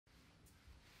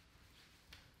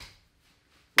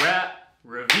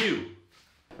Review.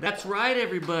 That's right,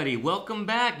 everybody. Welcome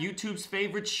back. YouTube's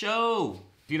favorite show.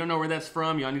 If you don't know where that's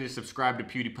from, y'all need to subscribe to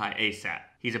PewDiePie ASAP.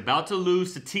 He's about to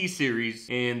lose to T-Series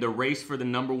in the race for the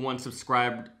 #1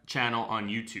 subscribed channel on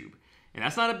YouTube. And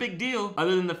that's not a big deal,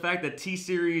 other than the fact that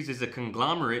T-Series is a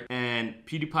conglomerate and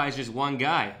PewDiePie is just one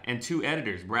guy and two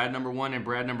editors, Brad #1 and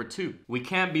Brad #2. We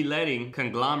can't be letting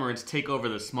conglomerates take over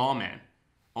the small man.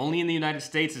 Only in the United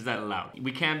States is that allowed.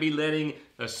 We can't be letting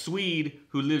a Swede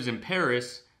who lives in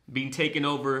Paris being taken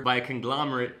over by a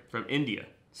conglomerate from India.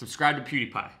 Subscribe to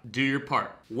PewDiePie. Do your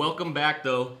part. Welcome back,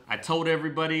 though. I told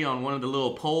everybody on one of the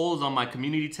little polls on my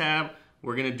community tab,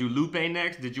 we're gonna do Lupe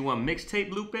next. Did you want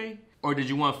Mixtape Lupe? Or did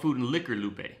you want Food and Liquor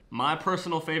Lupe? My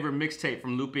personal favorite mixtape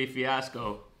from Lupe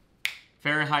Fiasco,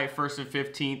 Fahrenheit 1st and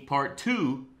 15th, Part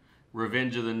 2,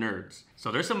 Revenge of the Nerds.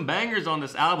 So there's some bangers on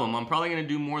this album. I'm probably gonna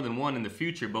do more than one in the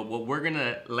future, but what we're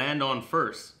gonna land on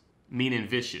first, Mean and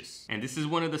Vicious. And this is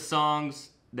one of the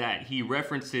songs that he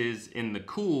references in The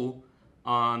Cool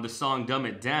on the song Dumb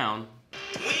It Down.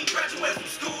 We ain't graduate from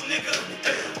school, nigga.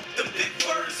 Them big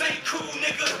words ain't cool,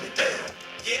 nigga.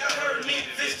 Yeah, I heard Mean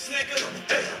and Vicious,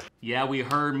 nigga. Yeah, we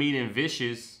heard Mean and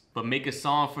Vicious, but make a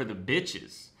song for the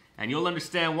bitches. And you'll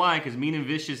understand why, because Mean and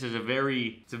Vicious is a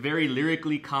very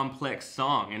lyrically complex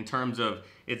song in terms of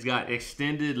it's got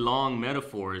extended long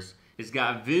metaphors. It's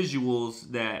got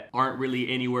visuals that aren't really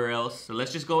anywhere else. So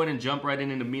let's just go ahead and jump right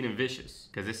into Mean and Vicious,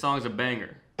 because this song's a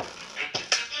banger.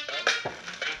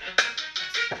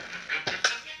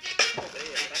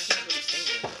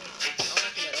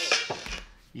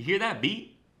 You hear that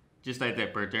beat? Just like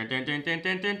that.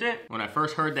 When I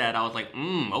first heard that, I was like,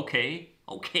 okay.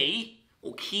 I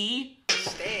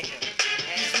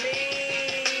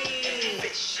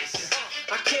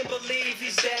can't believe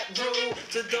he's that rude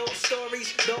to those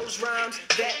stories, those rhymes,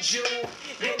 that Jew.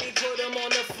 Then he put them on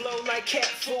the flow like cat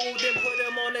food, and put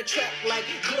them on the track like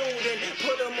glue, and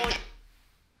put them on.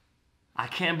 I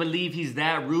can't believe he's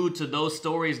that rude to those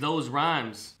stories, those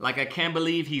rhymes. Like, I can't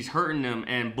believe he's hurting them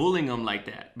and bullying them like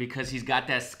that because he's got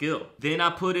that skill. Then I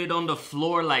put it on the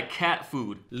floor like cat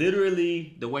food.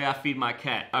 Literally the way I feed my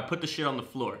cat. I put the shit on the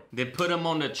floor. Then put him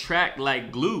on the track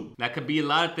like glue. That could be a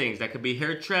lot of things. That could be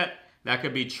hair track. That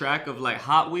could be track of like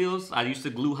Hot Wheels. I used to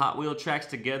glue Hot Wheel tracks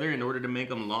together in order to make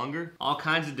them longer. All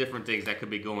kinds of different things that could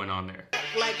be going on there.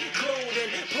 Like glued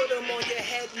and put them on your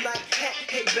head like hat.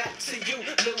 Hey, back to you,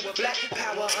 little black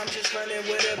power. I'm just running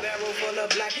with a barrel full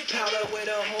of black powder with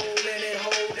a hole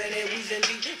in it, wheezing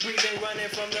deep, breathing,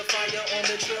 running from the fire on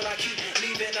the trail. I keep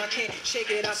leaving, I can't shake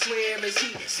it, I swear it's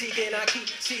heat seeking. I keep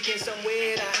seeking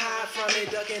somewhere to hide from it,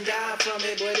 duck and die from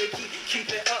it, but it keep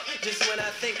it up. Just when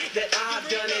I think that I've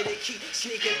done it, it keep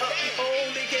sneaking up.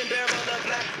 Only can barrel of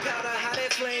black powder, how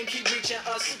that flame keep reaching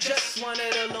us. Just one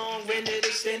of the long-winded,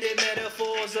 extended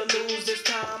metaphors. A lose this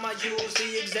time, I use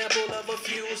the example of a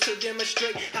fuse to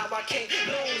demonstrate how I can't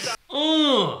lose.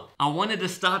 I wanted to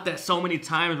stop that so many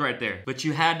times right there, but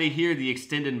you had to hear the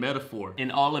extended metaphor in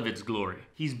all of its glory.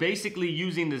 He's basically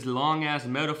using this long-ass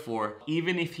metaphor.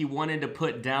 Even if he wanted to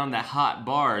put down the hot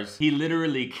bars, he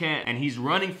literally can't, and he's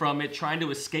running from it, trying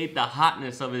to escape the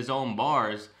hotness of his own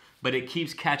bars. But it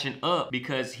keeps catching up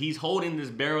because he's holding this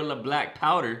barrel of black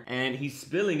powder and he's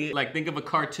spilling it. Like, think of a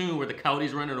cartoon where the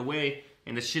coyote's running away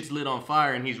and the shit's lit on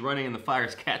fire and he's running and the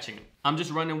fire's catching him. I'm just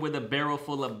running with a barrel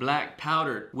full of black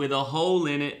powder with a hole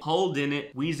in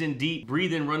it, wheezing deep,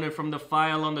 breathing, running from the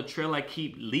fire on the trail I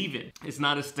keep leaving. It's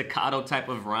not a staccato type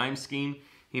of rhyme scheme.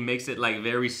 He makes it like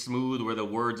very smooth where the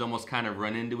words almost kind of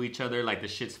run into each other, like the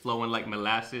shit's flowing like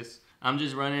molasses. I'm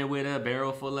just running with a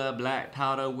barrel full of black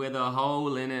powder with a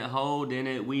hole in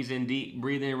it, wheezing deep,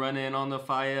 breathing, running on the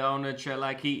fire on the trail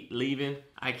I keep leaving.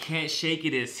 I can't shake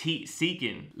it, it's heat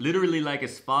seeking. Literally like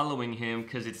it's following him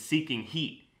because it's seeking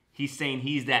heat. He's saying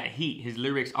he's that heat. His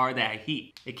lyrics are that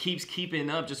heat. It keeps keeping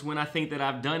up. Just when I think that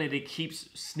I've done it, it keeps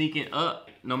sneaking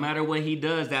up. No matter what he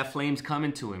does, that flame's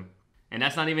coming to him. And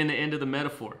that's not even the end of the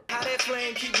metaphor. How that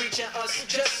flame keep reaching us.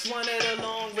 Just one of the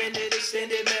long-winded,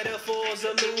 extended metaphors.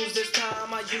 A lose this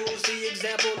time, I use the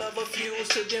example of a fuse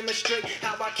to demonstrate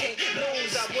how I can't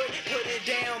lose. I would put it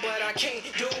down, but I can't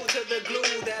do to the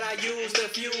glue that I use to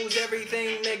fuse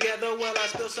everything together. Well, I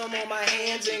spill some on my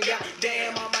hands and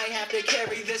goddamn, I might have to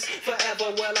carry this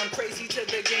forever. Well, I'm crazy to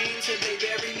the game till they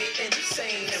bury me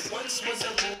insane. And once was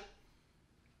a...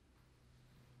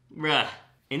 Bruh.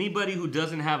 Anybody who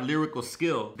doesn't have lyrical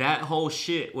skill, that whole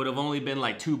shit would have only been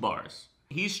like 2 bars.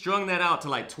 He strung that out to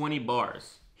like 20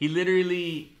 bars. He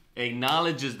literally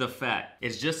acknowledges the fact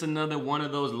it's just another one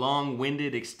of those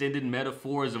long-winded extended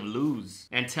metaphors of lose,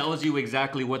 and tells you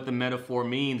exactly what the metaphor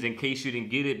means in case you didn't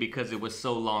get it because it was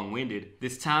so long-winded.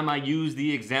 This time I used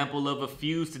the example of a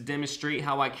fuse to demonstrate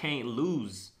how I can't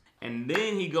lose. And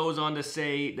then he goes on to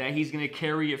say that he's gonna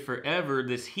carry it forever,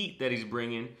 this heat that he's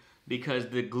bringing, because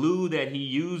the glue that he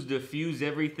used to fuse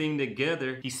everything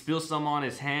together, he spilled some on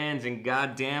his hands, and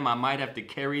goddamn, I might have to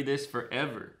carry this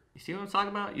forever. You see what I'm talking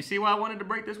about? You see why I wanted to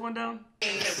break this one down? There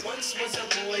once was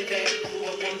a boy that grew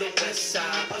up on the west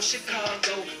side of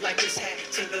Chicago, like his hat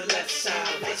to the left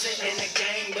side. Wasn't in a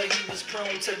gang, but he was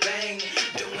prone to bang,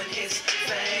 doing his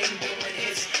thing, doing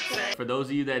his thing. For those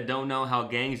of you that don't know how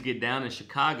gangs get down in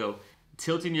Chicago,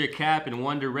 tilting your cap in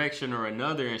one direction or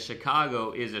another in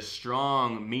Chicago is a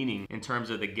strong meaning in terms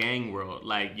of the gang world.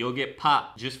 Like, you'll get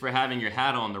popped just for having your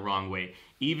hat on the wrong way.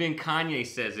 Even Kanye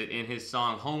says it in his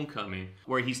song Homecoming,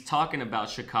 where he's talking about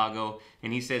Chicago,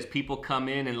 and he says people come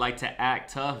in and like to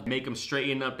act tough, make them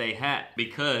straighten up their hat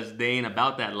because they ain't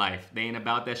about that life. They ain't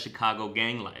about that Chicago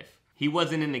gang life. He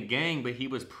wasn't in the gang, but he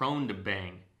was prone to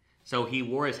bang. So he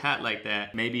wore his hat like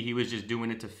that. Maybe he was just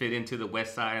doing it to fit into the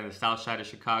west side and the south side of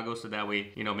Chicago, so that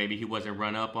way, you know, maybe he wasn't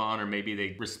run up on, or maybe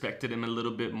they respected him a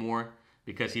little bit more,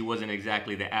 because he wasn't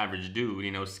exactly the average dude,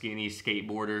 you know, skinny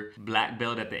skateboarder, black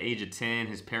belt at the age of 10.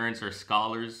 His parents are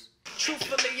scholars.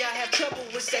 Truthfully, I have trouble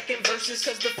with second verses,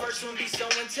 cause the first one be so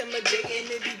intimidating.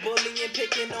 It be bullying,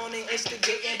 picking on and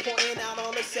instigating, pointing out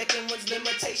all the second one's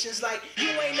limitations, like you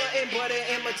ain't nothing but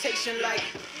an imitation, like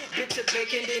bits of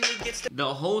bacon. Then he gets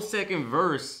the whole second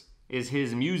verse is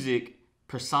his music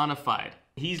personified.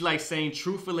 He's like saying,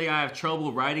 truthfully, I have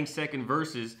trouble writing second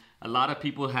verses. A lot of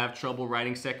people have trouble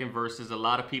writing second verses. A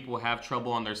lot of people have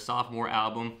trouble on their sophomore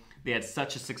album. They had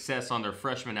such a success on their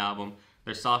freshman album.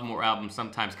 Their sophomore album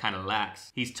sometimes kind of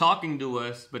lacks. He's talking to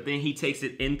us, but then he takes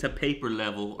it into paper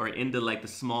level, or into like the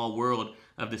small world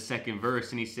of the second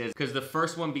verse, and he says, because the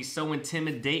first one be so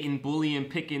intimidating, bullying,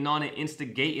 picking on it,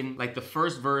 instigating. Like the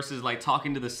first verse is like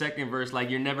talking to the second verse like,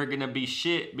 you're never gonna be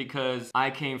shit because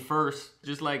I came first.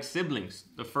 Just like siblings.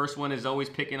 The first one is always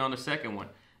picking on the second one.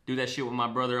 Do that shit with my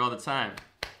brother all the time,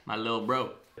 my little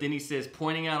bro. Then he says,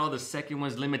 pointing out all the second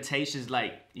one's limitations,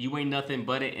 like you ain't nothing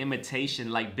but an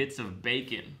imitation, like bits of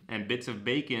bacon. And bits of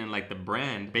bacon, like the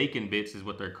brand, Bacon Bits is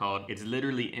what they're called. It's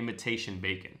literally imitation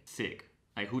bacon. Sick.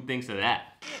 Like, who thinks of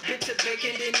that? bits of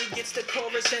bacon, then he gets the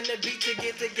chorus and the beat to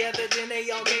get together. Then they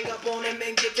all gang up on him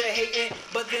and get to hating.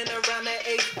 But then around the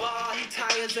 8th bar, he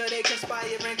tires of they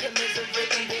conspiring,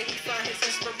 commiserating. Then he find his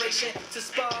inspiration to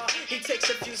spar. He takes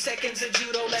a few seconds of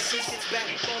judo lessons, gets back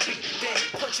on beat, then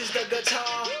punches the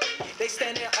guitar. They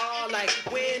stand there all like,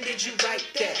 when did you write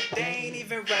that? They ain't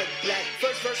even write black.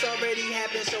 First verse already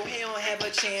happened, so he don't have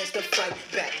a chance to fight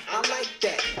back. I like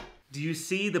that. Do you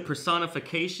see the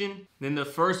personification? Then the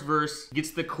first verse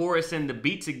gets the chorus and the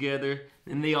beat together,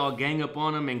 then they all gang up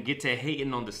on him and get to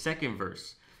hating on the second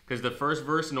verse. Because the first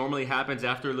verse normally happens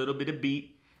after a little bit of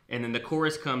beat, and then the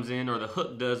chorus comes in, or the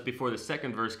hook does, before the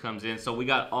second verse comes in. So we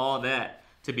got all that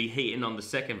to be hating on the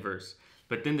second verse.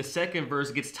 But then the second verse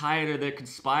gets tired of their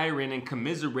conspiring and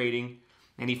commiserating,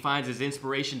 and he finds his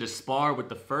inspiration to spar with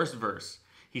the first verse.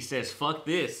 He says, fuck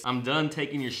this, I'm done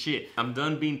taking your shit. I'm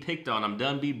done being picked on, I'm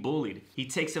done being bullied. He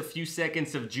takes a few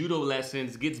seconds of judo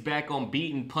lessons, gets back on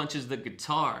beat and punches the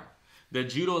guitar. The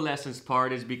judo lessons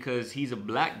part is because he's a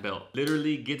black belt.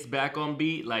 Literally gets back on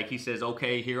beat, like he says,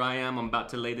 okay, here I am, I'm about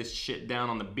to lay this shit down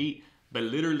on the beat. But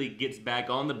literally gets back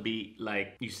on the beat,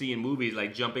 like you see in movies,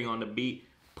 like jumping on the beat,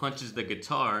 punches the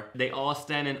guitar. They all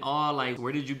stand in awe like,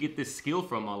 where did you get this skill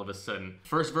from all of a sudden?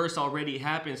 First verse already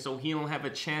happened, so he don't have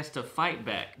a chance to fight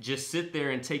back. Just sit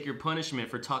there and take your punishment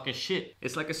for talking shit.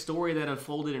 It's like a story that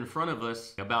unfolded in front of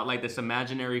us about like this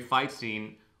imaginary fight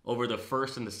scene over the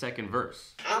first and the second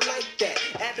verse. I like that.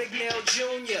 Abigail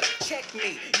Jr., check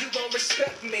me, you gon'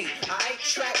 respect me. I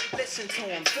track, listen to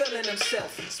him, feeling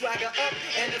himself. Swagger up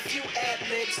and a few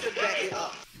ad-libs to back it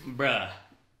up. Bruh.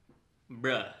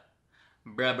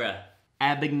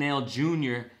 Abigail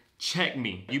Jr., check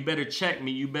me. You better check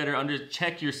me. You better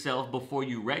check yourself before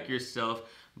you wreck yourself.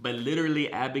 But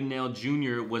literally, Abigail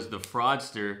Jr. was the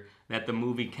fraudster that the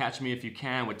movie Catch Me If You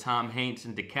Can with Tom Hanks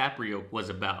and DiCaprio was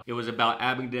about. It was about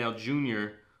Abigail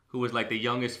Jr., who was like the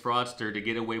youngest fraudster to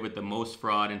get away with the most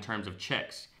fraud in terms of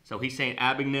checks. So he's saying,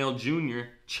 Abigail Jr.,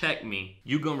 check me.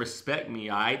 You gonna respect me,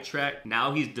 alright, track?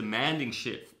 Now he's demanding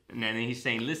shit. And then he's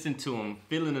saying, listen to him,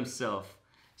 feeling himself.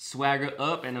 Swagger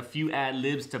up and a few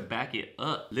ad-libs to back it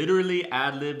up. Literally,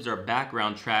 ad-libs are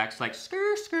background tracks like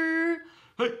skr skr,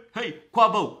 hey,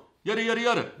 quabo, yada yada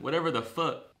yada, whatever the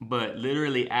fuck. But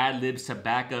literally ad-libs to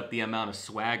back up the amount of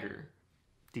swagger.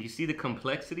 Do you see the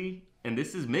complexity? And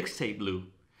this is Mixtape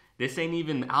Lupe. This ain't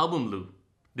even album Lupe.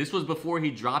 This was before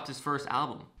he dropped his first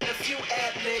album. A few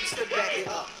ad-libs to back it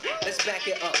up. Let's back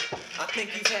it up. I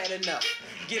think you've had enough.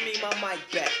 Give me my mic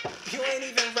back. You ain't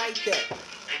even write that.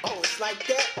 Oh, it's like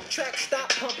that? Track stop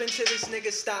pumping till this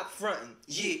nigga stop fronting.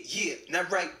 Yeah, now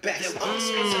right back.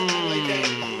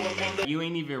 You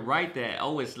ain't even write that.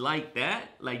 Oh, it's like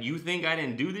that? Like, you think I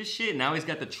didn't do this shit? Now he's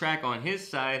got the track on his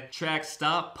side. Track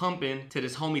stop pumping till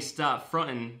this homie stop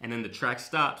fronting. And then the track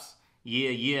stops.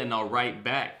 Yeah, now right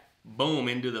back. Boom,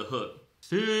 into the hook.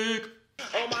 Sick.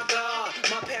 Oh my God,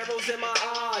 my perils and my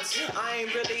odds. I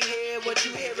ain't really here, what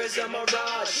you hear is a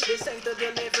mirage. This ain't the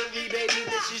delivery, baby,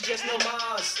 this is just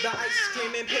LEMAZE. The ice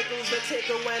cream and pickles, the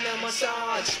tickle and a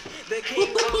massage. The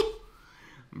king of...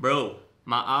 Bro,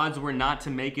 my odds were not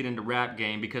to make it in the rap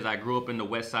game because I grew up in the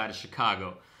west side of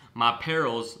Chicago. My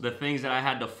perils, the things that I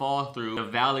had to fall through, the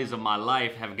valleys of my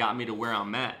life have got me to where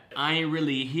I'm at. I ain't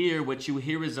really here, what you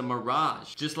hear is a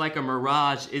mirage. Just like a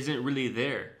mirage isn't really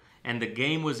there. And the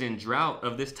game was in drought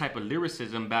of this type of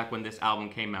lyricism back when this album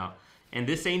came out. And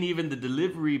this ain't even the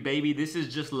delivery, baby. This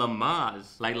is just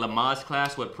LEMAZE. Like LEMAZE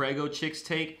class, what prego chicks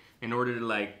take in order to,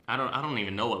 like, I don't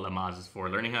even know what LEMAZE is for.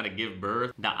 Learning how to give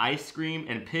birth. The ice cream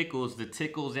and pickles, the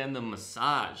tickles and the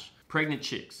massage. Pregnant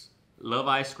chicks. Love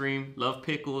ice cream, love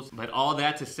pickles. But all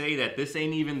that to say that this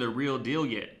ain't even the real deal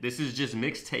yet. This is just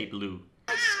Mixtape Lupe.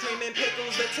 Ice cream and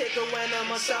pickles, the tickle and a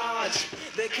massage.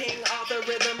 The king author,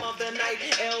 rhythm of the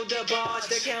night, elder barge.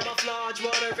 The camouflage,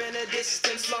 water in the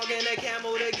distance, flogging a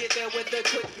camel to get there with the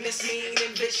quickness, mean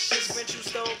and vicious. When you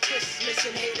stole Christmas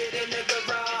and hid it in the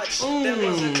garage. There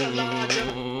was a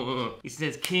collage. He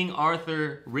says King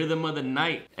Arthur, rhythm of the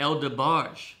night, elder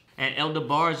barge. And elder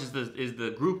barge is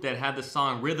the group that had the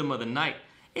song Rhythm of the Night.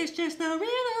 It's just the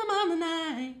rhythm of the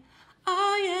night.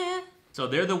 Oh yeah. So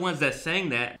they're the ones that sang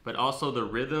that, but also the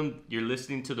rhythm, you're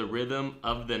listening to the rhythm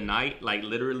of the night, like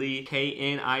literally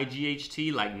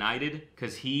K-N-I-G-H-T, like knighted,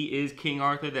 because he is King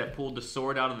Arthur that pulled the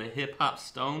sword out of the hip-hop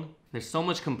stone. There's so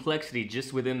much complexity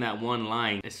just within that one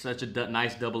line. It's such a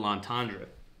nice double entendre.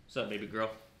 What's up, baby girl?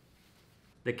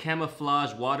 The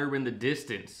camouflage, water in the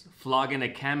distance, flogging a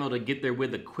camel to get there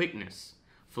with a quickness.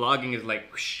 Flogging is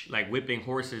like whoosh, like whipping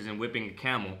horses and whipping a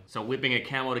camel. So whipping a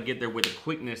camel to get there with a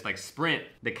quickness, like sprint.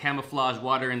 The camouflage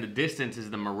water in the distance is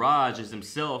the mirage, is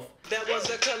himself. There was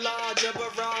a collage, a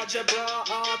barrage, a bra,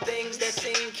 all things that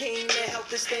seem keen to help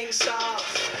this thing stop.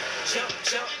 Jump,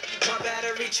 my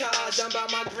battery charged. I'm by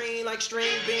my green like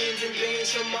string beans and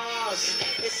beans from Mars.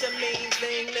 It's a mean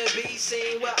thing to be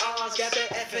seen with Oz. Got the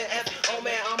F and F. Oh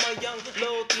man, I'm a young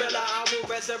little thriller. I will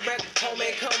resurrect.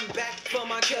 Homie, come back for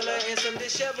my killer and some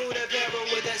disheveled apparel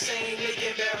with that same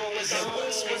leaking barrel. And some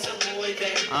was a boy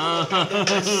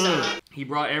then. He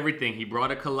brought everything. He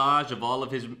brought a collage of all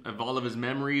of his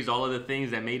memories, all of the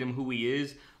things that made him who he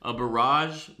is. A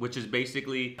barrage, which is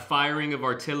basically firing of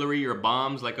artillery or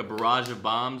bombs, like a barrage of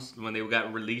bombs when they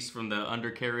got released from the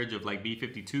undercarriage of like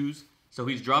B-52s. So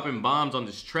he's dropping bombs on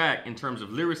this track in terms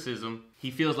of lyricism.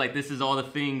 He feels like this is all the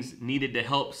things needed to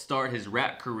help start his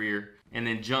rap career. And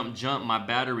then jump, my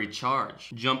battery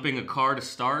charge. Jumping a car to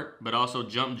start, but also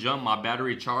jump, my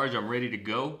battery charge, I'm ready to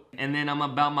go. And then I'm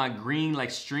about my green like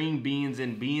string beans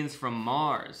and beans from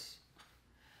Mars.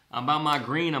 I'm about my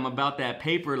green, I'm about that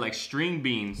paper like string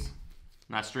beans.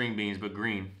 Not string beans, but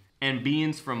green. And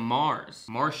beans from Mars.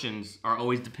 Martians are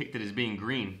always depicted as being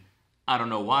green. I don't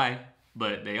know why,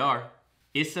 but they are.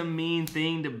 It's a mean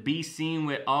thing to be seen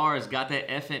with R's. Got that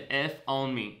F and F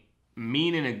on me.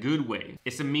 Mean in a good way.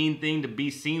 It's a mean thing to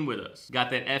be seen with us. Got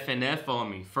that F and F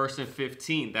on me. 1st and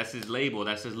 15th. That's his label.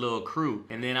 That's his little crew.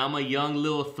 And then I'm a young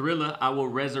little thriller. I will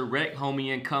resurrect,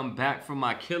 homie, and come back for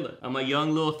my killer. I'm a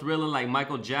young little thriller like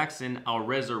Michael Jackson. I'll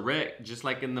resurrect. Just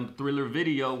like in the Thriller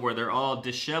video where they're all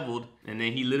disheveled. And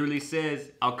then he literally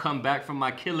says, I'll come back for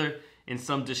my killer in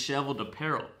some disheveled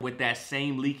apparel. With that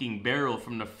same leaking barrel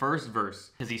from the first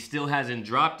verse. Because he still hasn't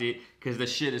dropped it because the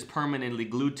shit is permanently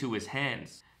glued to his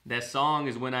hands. That song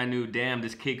is when I knew, damn,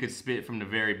 this kid could spit from the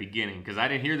very beginning. Because I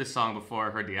didn't hear the song before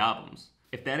I heard the albums.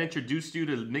 If that introduced you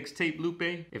to Mixtape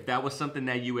Lupe, if that was something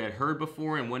that you had heard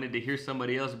before and wanted to hear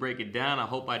somebody else break it down, I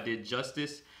hope I did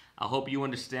justice. I hope you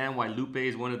understand why Lupe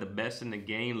is one of the best in the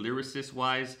game,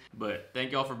 lyricist-wise. But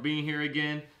thank y'all for being here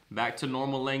again. Back to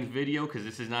normal length video, because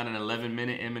this is not an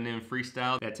 11-minute Eminem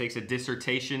freestyle. That takes a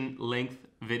dissertation length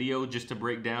video just to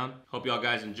break down. Hope y'all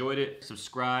guys enjoyed it.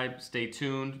 Subscribe, stay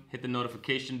tuned, hit the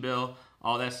notification bell,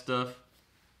 all that stuff.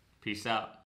 Peace out.